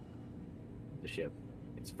of the ship.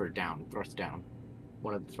 It's for down, thrust down.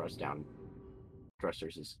 One of the thrust down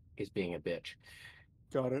thrusters is being a bitch.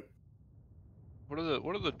 Got it. What are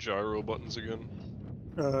the gyro buttons again?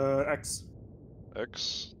 X.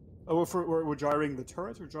 X? Oh, we're gyring the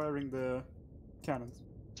turret or gyring the cannons?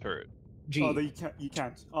 Turret. G. Oh, you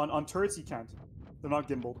can't. On turrets you can't. They're not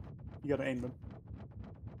gimbaled. You gotta aim them.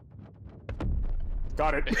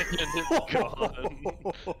 Got it. And it's gone.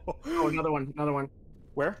 Oh, another one.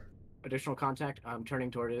 Where? Additional contact. I'm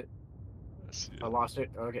turning toward it. I lost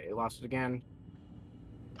it. Okay, I lost it again.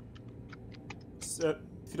 If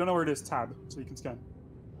you don't know where it is, tab, so you can scan.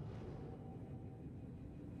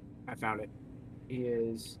 I found it.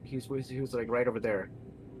 He was like right over there.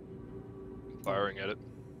 Firing at it.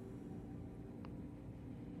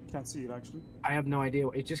 Can't see it actually. I have no idea.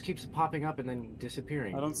 It just keeps popping up and then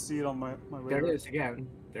disappearing. I don't see it on my radar. There it is again.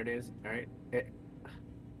 There it is. All right.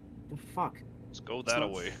 The fuck. Let's go that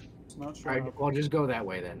away. It's not sure. All right. I'll just go that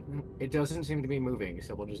way then. It doesn't seem to be moving,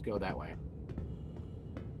 so we'll just go that way.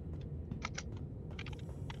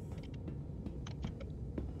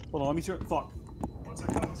 Hold on, let me turn. Fuck.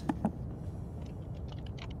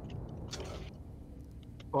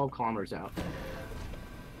 12 kilometers out.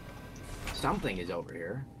 Something is over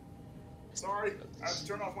here. Sorry, I have to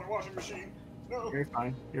turn off my washing machine. No. You're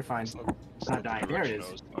fine. You're fine. It's not dying. There it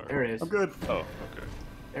is. There it is. I'm good. Oh, okay.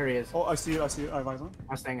 There he is. Oh, I see it. I have eyes on.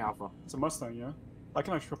 Mustang Alpha. It's a Mustang, yeah. I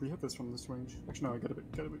can actually probably hit this from this range. Actually, no, I get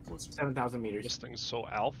a bit closer. 7,000 meters. This thing's so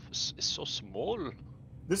it's so small.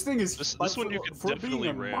 This thing is this one you could for definitely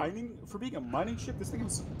being a ram. being a mining ship. This thing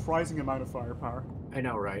has a surprising amount of firepower. I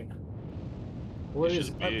know, right? Well, It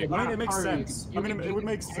should be- I mean, it makes sense. I mean, it would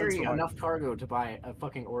make sense. Carry for enough cargo to buy a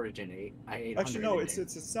fucking Origin 800. Actually, no, it's a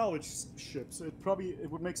salvage ship, so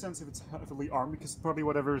it would make sense if it's heavily armed because probably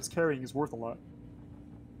whatever it's carrying is worth a lot.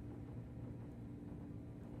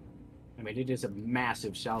 I mean, it is a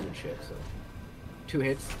massive salvage ship, so 2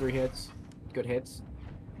 hits, 3 hits, good hits.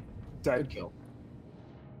 Dead. Good kill.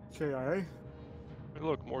 KIA. Hey,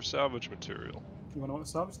 look, more salvage material. You want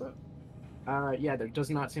to salvage that? Yeah, there does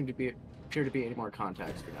not seem to appear to be any more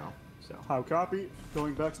contacts for now. So. How copy?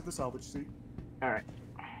 Going back to the salvage seat. All right.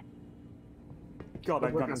 God,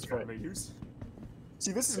 that We're gun working is on fun to use.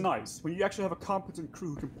 See, this is nice when you actually have a competent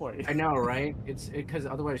crew who can play. I know, right? It's because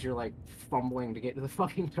otherwise you're like fumbling to get to the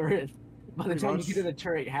fucking turret. By the Pretty time much. you get to the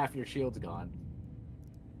turret, half your shield's gone.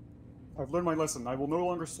 I've learned my lesson. I will no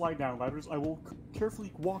longer slide down ladders. I will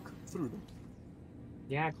carefully walk through them.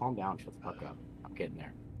 Yeah, calm down. Shut the fuck up. I'm getting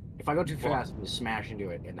there. If I go too fast, I'm gonna smash into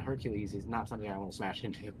it, and the Hercules is not something I want to smash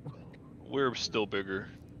into. We're still bigger.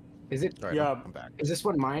 Is it? Right, Yeah. I'm back. Is this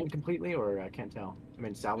one mine completely, or I can't tell? I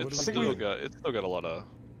mean, salvage. It's think still we- got a lot of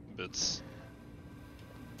bits.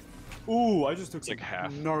 Ooh, I just took some Like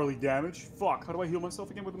half. gnarly damage. Fuck, how do I heal myself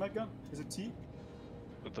again with the med gun? Is it T?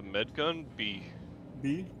 With the med gun, B.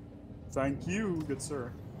 B? Thank you, good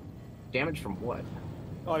sir. Damage from what?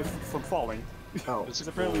 From falling. Oh,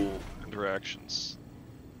 Physical apparently- interactions.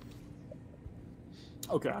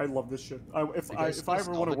 Okay, I love this shit. If I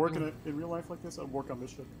ever want to work in real life like this, I'd work on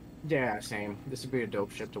this shit. yeah, same. This would be a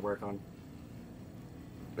dope ship to work on.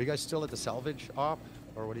 Are you guys still at the salvage op,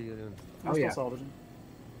 or what are you doing? We're Oh, still yeah. salvaging.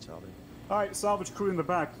 Salvage. Alright, salvage crew in the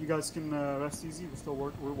back. You guys can rest easy. We're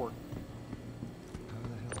working. How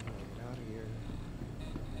the hell do I get out of here?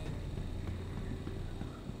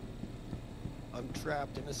 I'm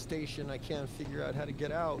trapped in a station. I can't figure out how to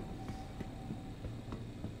get out.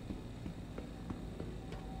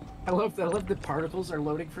 I love the particles are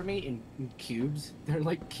loading for me in cubes. They're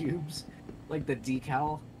like cubes, like the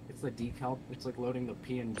decal. It's the decal. It's like loading the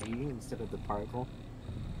PNG instead of the particle.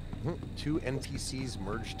 Two NPCs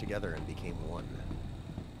merged together and became one.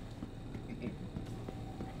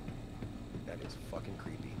 That is fucking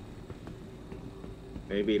creepy.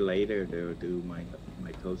 Maybe later they'll do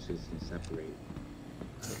mitosis and separate.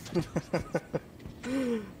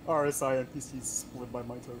 RSI NPCs split by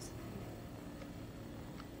mitosis.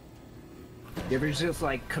 You ever just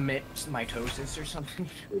like commit mitosis or something?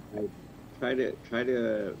 Try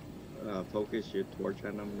to focus your torch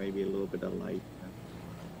on them. Maybe a little bit of light.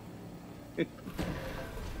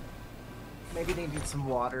 Maybe they need some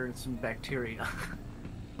water and some bacteria.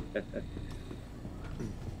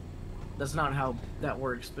 That's not how that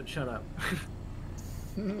works, but shut up.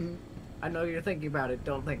 I know you're thinking about it,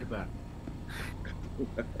 don't think about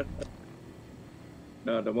it.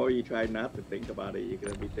 No, the more you try not to think about it, you're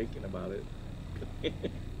gonna be thinking about it.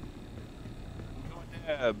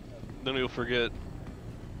 Yeah, then you'll forget.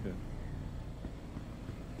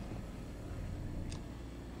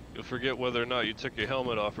 You'll forget whether or not you took your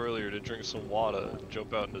helmet off earlier to drink some water and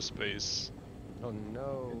jump out into space. Oh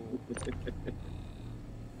no.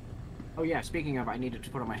 Oh yeah, speaking of, I needed to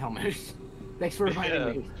put on my helmet. Thanks for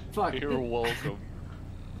reminding me. Fuck. You're welcome.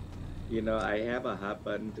 You know, I have a hot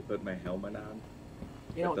button to put my helmet on.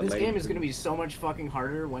 You know, but the this game is laser- going to be so much fucking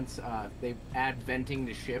harder once they add venting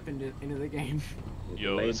the ship into the game.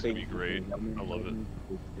 Yo, the it's gonna main be great. thing- I love it.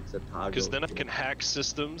 It's a toggle. Because then I can hack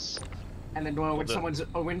systems. And then when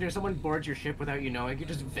someone boards your ship without you knowing, you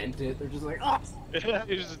just vent it. They're just like, oh,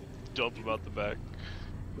 You just dump them out the back.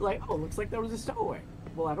 like, oh, looks like there was a stowaway.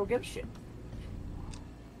 Well, I don't give a shit.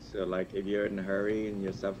 So like if you're in a hurry and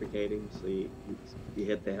you're suffocating, so you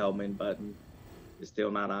hit the helmet button, it's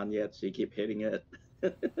still not on yet, so you keep hitting it.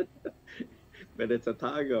 But it's a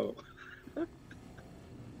toggle.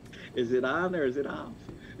 Is it on or is it off?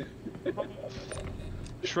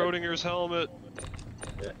 Schrodinger's helmet.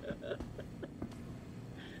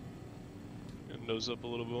 And nose up a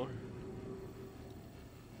little more.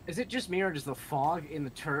 Is it just me, or does the fog in the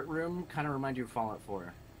turret room kind of remind you of Fallout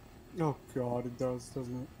 4? Oh god, it does,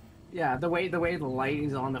 doesn't it? Yeah, the way the light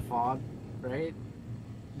is on the fog, right?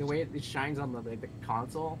 The way it shines on the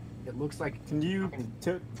console, it looks like. Can you fucking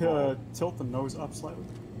tilt the nose up slightly?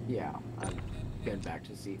 Yeah, I'm getting back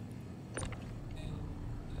to seat.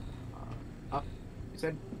 Up. You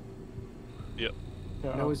said Yep.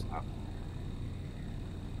 Yeah. nose up.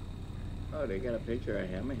 Oh, they got a picture of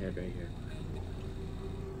Hammerhead right here.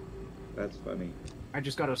 That's funny. I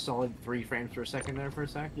just got a solid 3 frames per second there for a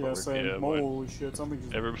sec. Yeah, same. Yeah, Holy shit, something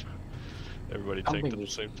just... Everybody Something tanked at the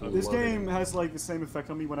is- same time. This game has like the same effect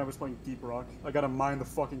on me when I was playing Deep Rock. I gotta mine the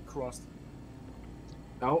fucking crust.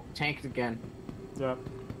 Oh, tanked again. Yeah.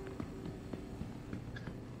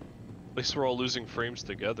 At least we're all losing frames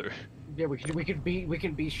together. Yeah, we can be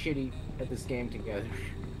shitty at this game together.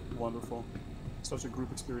 Wonderful. Such a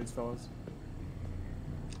group experience, fellas.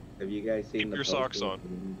 Have you guys seen Keep the your socks poster?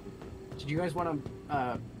 on. Did you guys want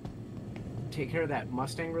to take care of that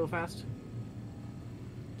Mustang real fast?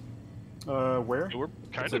 Where? Yeah, we're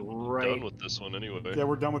kind It's of right- done with this one anyway. Yeah,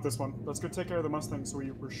 we're done with this one. Let's go take care of the Mustang so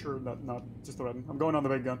we're sure that not just the red. I'm going on the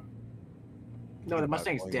big gun. No, the About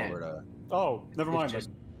Mustang's going dead. over to- Oh, never mind. It's just,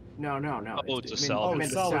 No. Oh, it's a I salvage.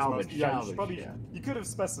 meant salvage. salvage. Yeah, salvage, you probably yeah. you could have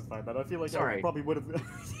specified that. I feel like I Sorry. probably would have.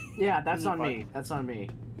 Yeah, that's You're on fine. me. That's on me.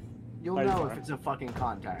 You'll You're know if fine. it's a fucking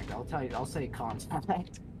contact. I'll tell you. I'll say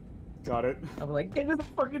contact. Got it. I'm like, get into the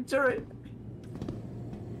fucking turret.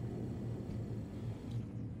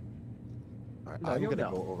 Alright, No, I'm you'll gonna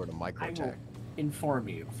know. go over to I will microtech. inform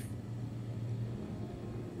you.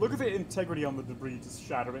 Look at the integrity on the debris just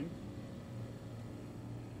shattering.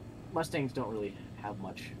 Mustangs don't really have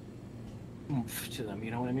much oomph to them.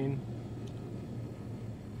 You know what I mean?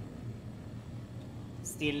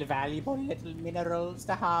 Still valuable little minerals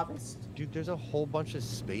to harvest. Dude, there's a whole bunch of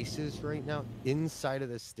spaces right now inside of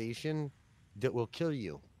the station that will kill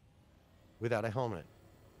you without a helmet.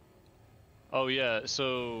 Oh yeah,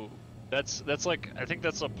 so that's like, I think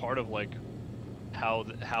that's a part of like how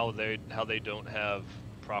they don't have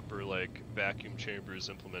proper like vacuum chambers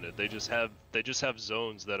implemented. They just have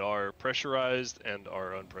zones that are pressurized and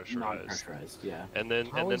are unpressurized. Non-pressurized, yeah. And then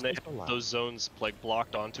How they is this have allowed? those zones like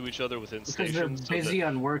blocked onto each other within Because they're stations. busy so that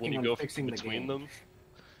on working when you on go fixing the between game. them,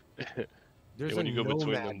 There's when a you go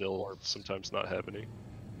between them, nomad they'll corpse sometimes not have any.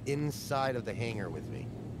 inside of the hangar with me.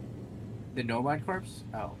 The Nomad Corpse?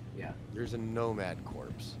 Oh, yeah. There's a nomad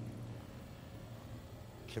corpse.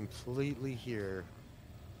 Completely here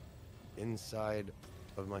inside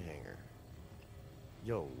of my hangar.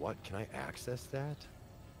 Yo, what? Can I access that?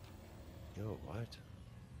 Yo, what?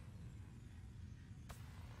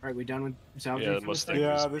 Alright, we done with salvaging? Yeah, the for this Mustang thing?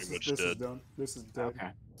 Yeah, pretty this much is dead. done. This is dead. Okay.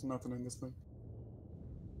 There's nothing in this thing.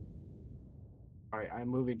 Alright, I'm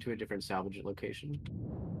moving to a different salvage location.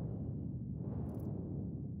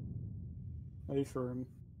 A firm.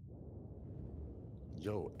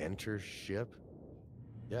 Yo, enter ship?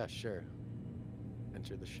 Yeah, sure.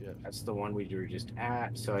 Enter the ship. That's the one we were just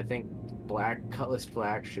at. So I think Cutlass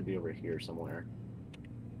Black should be over here somewhere.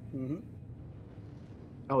 Mm-hmm.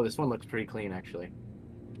 Oh, this one looks pretty clean, actually.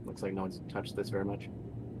 Looks like no one's touched this very much.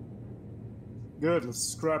 Good,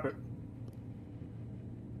 let's scrap it.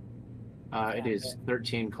 It is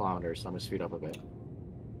 13 kilometers, so I'm gonna speed up a bit.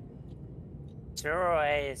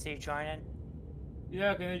 0A, is he joining?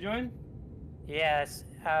 Yeah, can I join? Yes.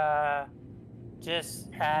 Just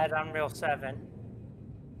add Unreal 7.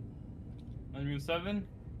 Unreal 7?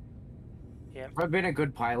 Yep. I've been a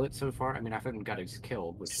good pilot so far. I mean, I haven't got it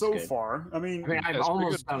killed, which So is good. far, I mean, I've That's pretty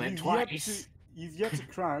almost good. done it twice. You've yet to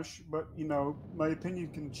crash, but you know, my opinion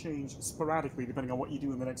can change sporadically depending on what you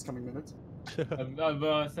do in the next coming minutes.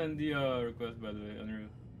 I've sent the request, by the way, Unreal.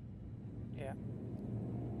 Yeah.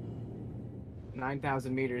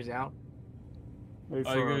 9,000 meters out. A I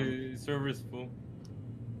firm. got server's full.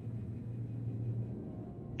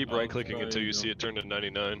 Keep Oh, right-clicking sorry, until you no. see it turn to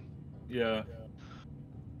 99. Yeah.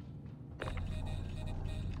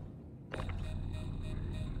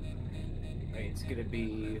 Right, it's gonna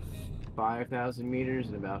be 5,000 meters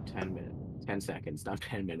in about 10 minutes. 10 seconds, not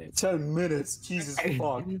 10 minutes. 10 minutes. Jesus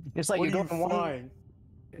fuck. It's like What you're are you going one. flying?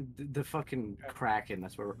 The fucking Kraken.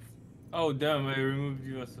 That's where. We're... Oh damn! I removed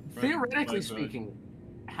you as a friend. My Theoretically bad. speaking,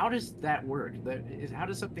 how does that work? How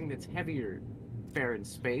does something that's heavier fare in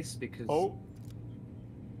space? Because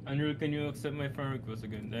Unreal, can you accept my friend request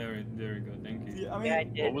again? There we go. Thank you. Yeah, I mean, Yeah, I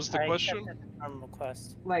did. What was the I question? accepted the friend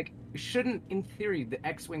request. like, shouldn't in theory the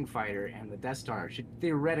X-wing fighter and the Death Star should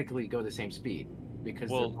theoretically go the same speed? Because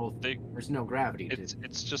Well, they're both, they- there's no gravity.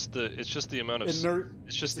 It's just the amount of Inert.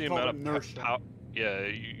 the they amount call of it inertia. power. Yeah,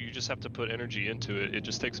 you just have to put energy into it. It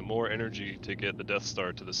just takes more energy to get the Death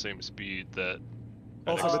Star to the same speed that.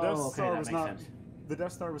 Also, the Death Oh, okay, Star that was makes not. sense. The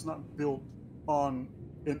Death Star was not built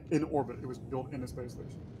in orbit. It was built in a space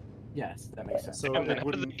station. Yes, that makes sense. So How it did they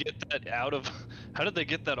wouldn't. get that out of? How did they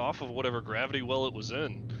get that off of whatever gravity well it was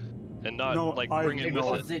in, and not No, like I bring have it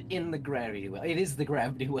no with Was it? it in the gravity well? It is the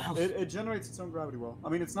gravity well. It generates its own gravity well. I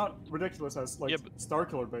mean, it's not ridiculous as like Yeah, but-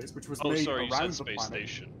 Starkiller Base, which was Oh, made sorry, you around said the space planet.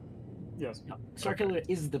 station. Yes. No, Starkiller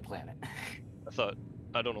is the planet. I thought.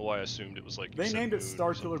 I don't know why I assumed it was like. you They said named it moon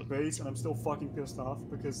or Starkiller something. Base, and I'm still fucking pissed off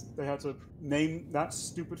because they had to name that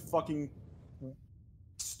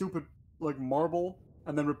stupid like marble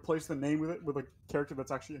and then replace the name with it with a character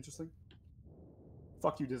that's actually interesting.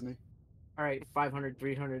 Fuck you, Disney. All right, 500,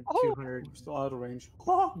 300, Oh, 200. we're still out of range.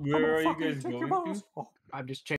 Where are you Fucking guys take your going to? balls. Oh. I'm just checking.